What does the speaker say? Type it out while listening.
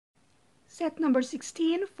Set number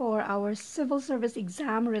 16 for our civil service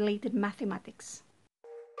exam related mathematics.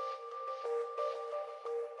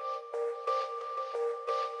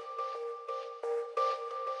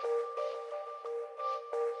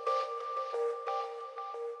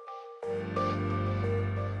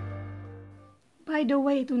 By the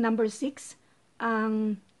way, to number 6,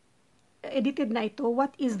 ang edited na ito,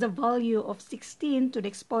 what is the value of 16 to the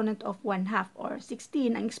exponent of 1/2? Or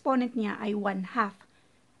 16, ang exponent niya ay 1/2.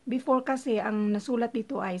 Before kasi, ang nasulat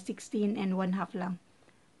dito ay 16 and 1/2 lang.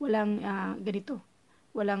 Walang ganito.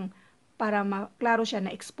 Walang, para maklaro siya na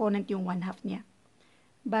exponent yung 1/2 niya.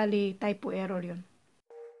 Bali, typo error yun.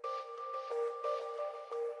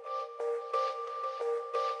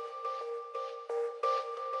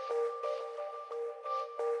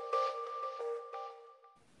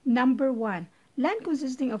 Number 1. Land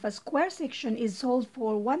consisting of a square section is sold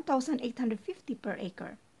for 1,850 per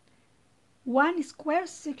acre. One square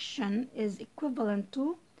section is equivalent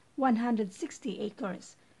to 160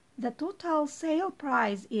 acres. The total sale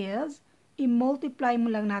price is, i-multiply mo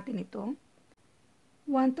lang natin ito,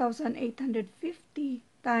 1,850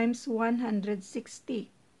 times 160.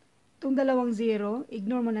 Itong dalawang zero,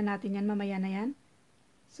 ignore mo na natin yan, mamaya na yan.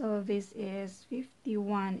 So, this is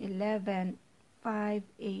 51, 11, 5,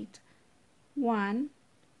 8, 1,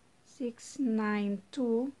 6, 9,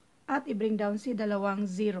 2, at i-bring down si dalawang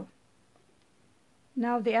 0.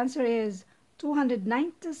 Now, the answer is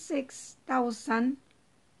 $296,000.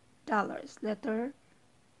 Letter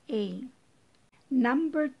A.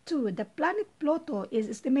 Number 2. The planet Pluto is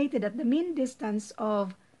estimated at the mean distance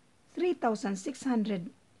of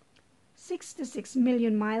 3,666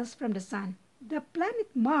 million miles from the Sun. The planet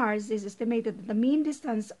Mars is estimated at the mean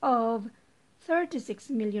distance of 36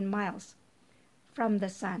 million miles from the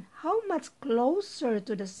Sun. How much closer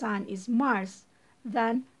to the Sun is Mars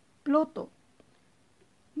than Pluto?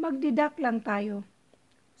 Magdidak lang tayo.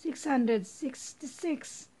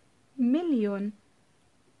 666 million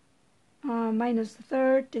minus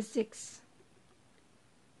 36.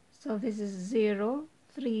 So this is 0,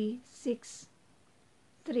 3, 6,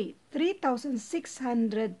 3.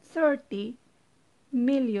 3,630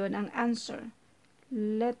 million ang answer.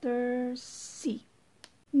 Letter C.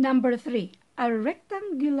 Number 3. A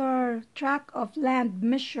rectangular tract of land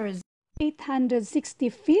measures 860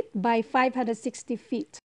 feet by 560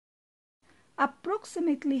 feet.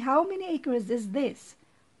 Approximately how many acres is this?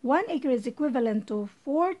 1 acre is equivalent to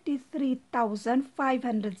 43,560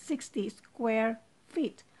 square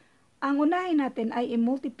feet. Ang unahin natin ay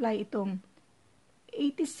i-multiply itong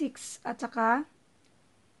 86 at saka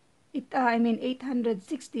 860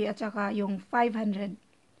 at saka yung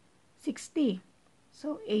 560.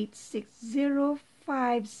 So,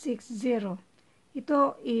 860,560.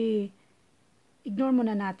 Ito, ignore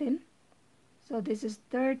muna natin. So, this is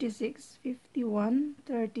 36, 51,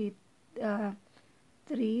 33,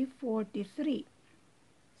 43.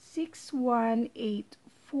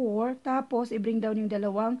 6184. Tapos, i-bring down yung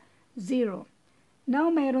dalawang 0. Now,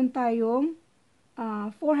 mayroon tayong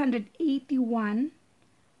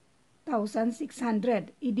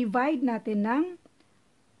 481,600. I-divide natin ng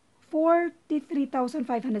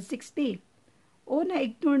 43,560. Una,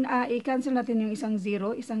 i-cancel natin yung isang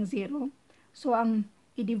 0. So, ang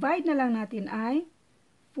i-divide na lang natin ay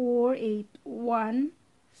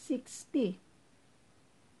 48160.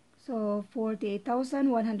 So,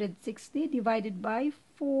 48,160 divided by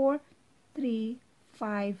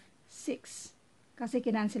 4356. Kasi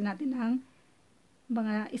kinancel natin ang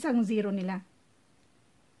mga isang 0 nila.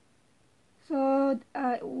 So,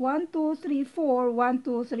 1, 2, 3, 4, 1,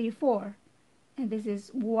 2, 3, 4. And this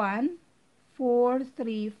is 1, 4,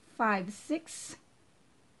 3, 5, 6.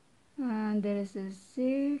 And there is a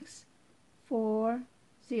 6, 4,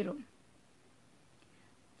 0.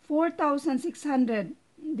 4,600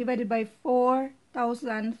 divided by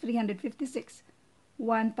 4,356.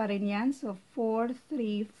 1 pa rin yan. So, 4,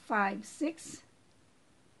 3, 5, 6.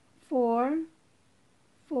 4,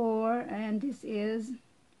 4, and this is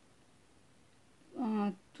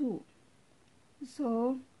 2.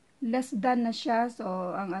 So, less than na siya.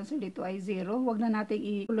 So, ang answer dito ay 0. Huwag na natin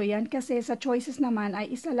ituloy yan kasi sa choices naman ay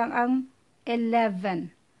isa lang ang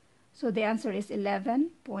 11. So, the answer is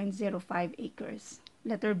 11.05 acres.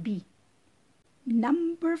 Letter B.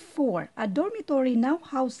 Number 4. A dormitory now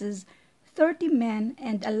houses 30 men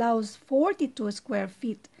and allows 42 square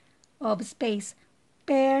feet of space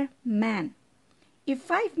per man. If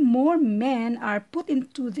 5 more men are put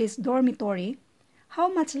into this dormitory, how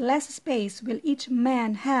much less space will each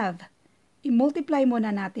man have? I-multiply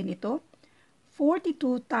muna natin ito.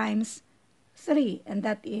 42 times 3, and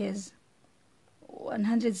that is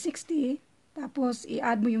 160 Tapos,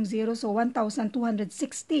 i-add mo yung 0. So,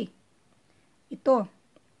 1,260. Ito.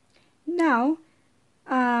 Now,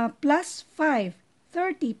 plus 5.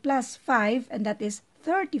 30 plus 5, and that is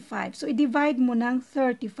 35. So, i-divide mo ng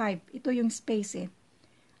 35. Ito yung space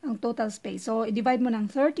ang total space. So, i-divide mo ng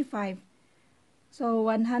 35. So,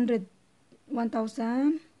 100,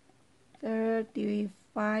 1,000, 35,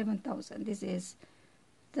 1,000. This is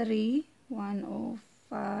 3,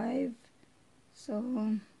 105. So,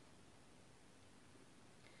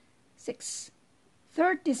 6.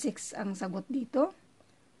 36 ang sagot dito.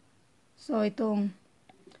 So, itong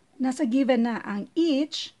nasa given na ang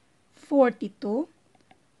each 42.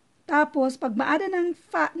 Tapos, pag maada ng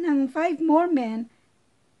 5 more men,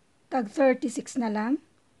 tag 36 na lang.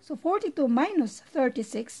 So, 42 minus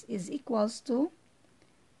 36 is equals to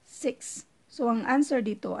 6. So, ang answer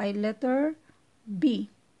dito ay letter B.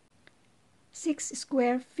 6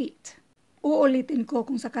 square feet. Uulitin ko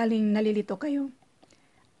kung sakaling nalilito kayo.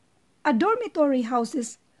 A dormitory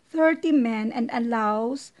houses 30 men and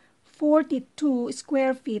allows 42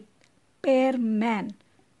 square feet per man.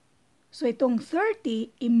 So, itong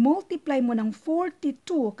 30, i-multiply mo ng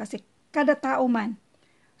 42 kasi kada tao man.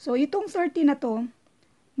 So, itong 30 na to,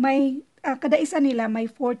 may, kada isa nila may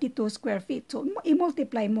 42 square feet. So,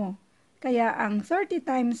 i-multiply mo. Kaya, ang 30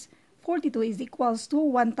 times 42 is equals to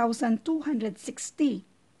 1,260.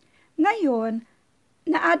 Ngayon,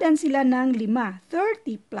 na-addan sila ng 5.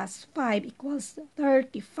 30 plus 5 equals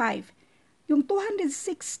 35. Yung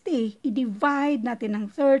 260, i-divide natin ng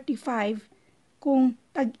 35 kung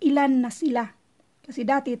tag-ilan na sila. Kasi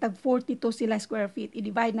dati, tag-42 sila square feet.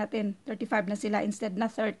 I-divide natin, 35 na sila instead na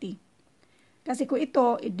 30. Kasi kung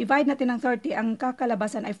ito, i-divide natin ng 30, ang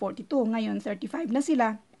kakalabasan ay 42. Ngayon, 35 na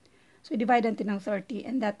sila. So, i-divide natin ng 30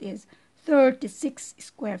 and that is 36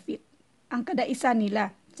 square feet. Ang kada isa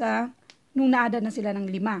nila nung naada na sila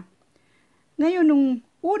ng 5. Ngayon, nung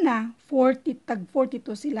una, tag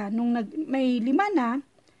 42 sila. Nung may 5 na,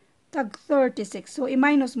 tag 36. So,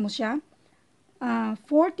 i-minus mo siya.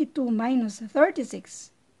 42 minus 36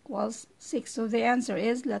 equals 6. So, the answer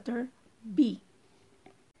is letter B.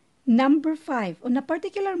 Number 5. On a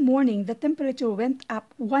particular morning, the temperature went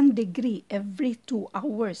up 1 degree every 2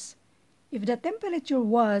 hours. If the temperature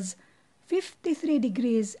was 53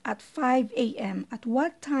 degrees at 5 a.m., at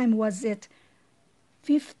what time was it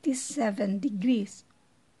 57 degrees?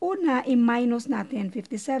 Una, i-minus natin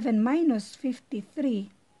 57 minus 53.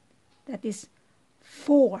 That is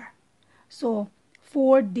 4. So,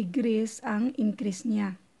 4 degrees ang increase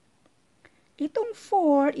niya. Itong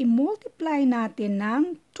 4, i-multiply natin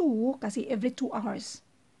ng 2 kasi every 2 hours.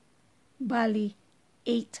 Bali,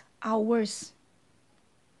 8 hours.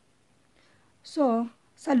 So,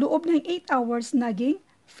 sa loob ng 8 hours, naging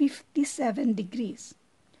 57 degrees.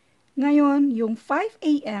 Ngayon, yung 5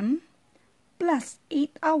 a.m. plus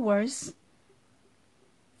 8 hours,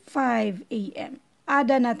 5 a.m.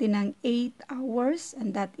 Ada natin ng 8 hours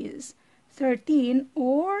and that is 13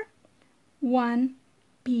 or 1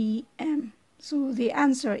 p.m. So, the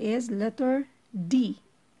answer is letter D.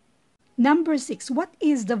 Number 6. What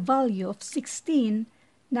is the value of 16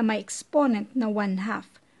 na may exponent na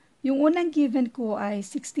 1/2? Yung unang given ko ay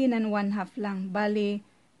 16 and 1/2 lang. Bali,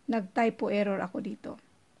 nag-typo error ako dito.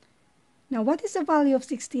 Now, what is the value of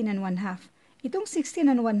 16 and 1/2? Itong 16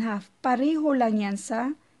 and 1/2, pareho lang yan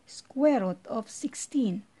sa square root of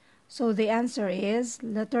 16. So, the answer is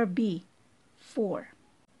letter B, 4.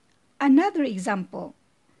 Another example.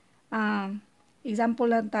 Example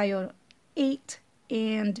lang tayo, 8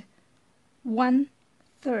 and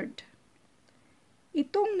 1/3.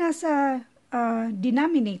 Itong nasa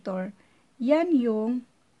denominator, yan yung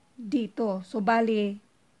dito. So, bali,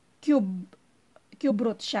 cube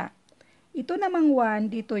root siya. Ito namang 1,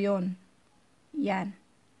 dito yon. Yan.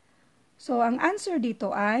 So, ang answer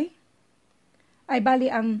dito ay bali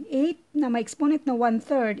ang 8 na may exponent na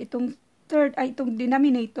 1/3, itong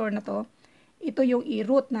denominator na to, ito yung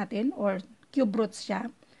i-root natin or cube root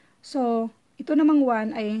siya. So, ito namang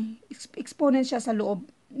 1 ay exponent siya sa loob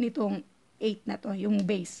nitong 8 na to, yung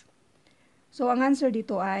base. So, ang answer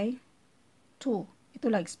dito ay 2. Ito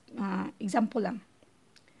lang, example lang.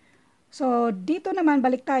 So, dito naman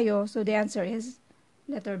balik tayo. So, the answer is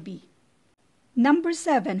letter B. Number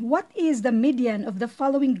 7. What is the median of the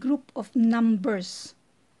following group of numbers?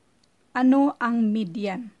 Ano ang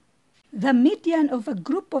median? The median of a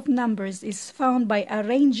group of numbers is found by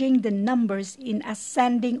arranging the numbers in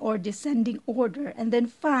ascending or descending order and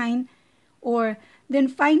then finding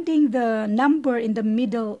the number in the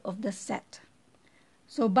middle of the set.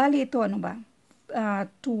 So, bali ito, ano ba?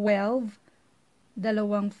 12,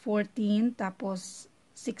 14, tapos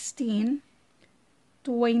 16,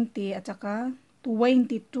 20 at saka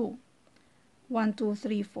 22. 1, 2,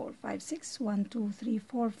 3, 4, 5, 6. 1, 2, 3,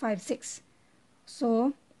 4, 5, 6.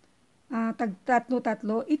 So,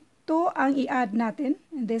 tatlo-tatlo. Ito ang i-add natin.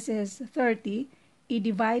 And this is 30.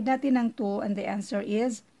 I-divide natin ng 2 and the answer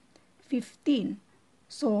is 15.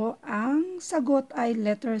 So, ang sagot ay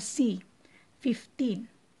letter C, 15.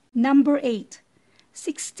 Number 8.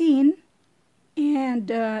 16 and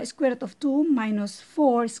square root of 2 minus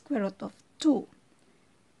 4 square root of 2.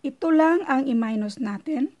 Ito lang ang i-minus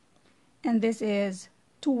natin. And this is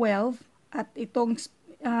 12. At itong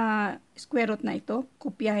square root na ito,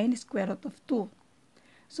 kopyahin square root of 2.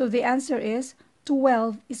 So, the answer is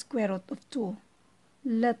 12 square root of 2.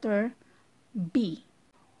 Letter B.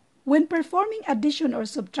 When performing addition or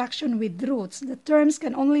subtraction with roots, the terms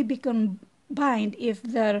can only be combined if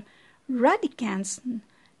the radicands,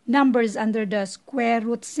 numbers under the square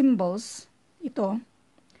root symbols, ito,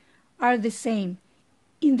 are the same.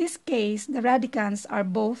 In this case, the radicands are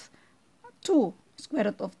both 2, square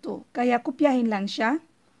root of 2. Kaya kopyahin lang siya.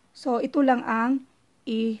 So, ito lang ang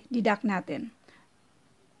i-deduct natin.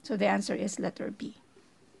 So, the answer is letter B.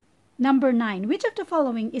 Number 9. Which of the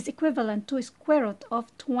following is equivalent to square root of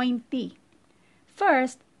 20?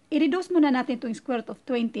 First, i-reduce muna natin itong square root of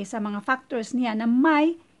 20 sa mga factors niya na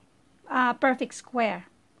may perfect square.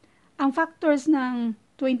 Ang factors ng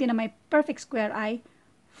 20 na may perfect square ay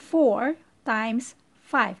 4 times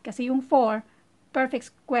 5. Kasi yung 4, perfect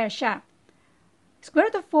square siya. Square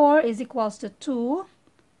root of 4 is equals to 2.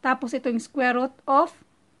 Tapos ito yung square root of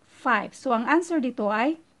 5. So, ang answer dito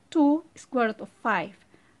ay 2 square root of 5.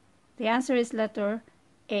 The answer is letter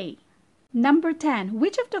A. Number 10.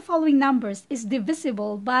 Which of the following numbers is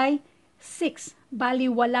divisible by 6? Bali,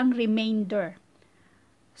 walang remainder.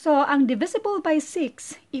 So, ang divisible by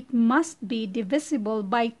 6, it must be divisible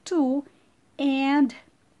by 2 and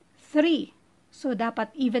 3. So, dapat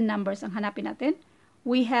even numbers ang hanapin natin.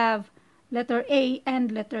 We have letter A and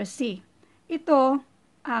letter C. Ito,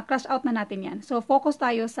 cross out na natin yan. So, focus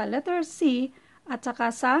tayo sa letter C at saka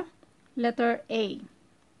sa letter A.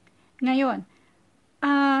 Ngayon,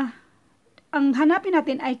 ang hanapin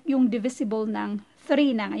natin ay yung divisible ng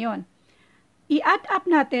 3 na ngayon. I-add up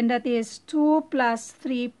natin, that is 2 plus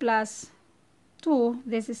 3 plus 2,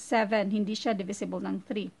 this is 7. Hindi siya divisible ng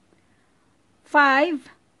 3. 5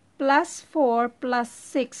 plus 4 plus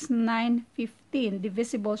 6, 9, 15.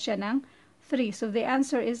 Divisible siya ng 3. So, the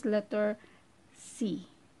answer is letter C.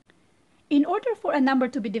 In order for a number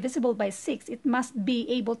to be divisible by 6, it must be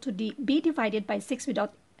able to be divided by 6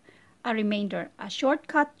 without a remainder. A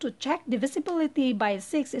shortcut to check divisibility by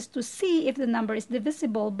 6 is to see if the number is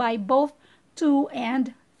divisible by both 2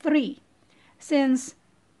 and 3. Since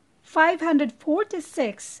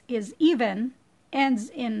 546 is even, ends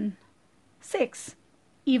in 6,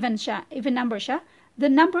 even number siya, the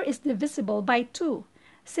number is divisible by 2.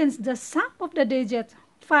 Since the sum of the digit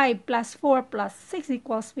 5 plus 4 plus 6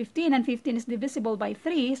 equals 15 and 15 is divisible by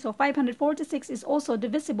 3, so 546 is also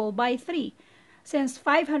divisible by 3. Since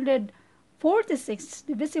 546 is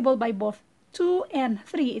divisible by both 2 and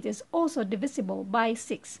 3, it is also divisible by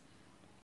 6.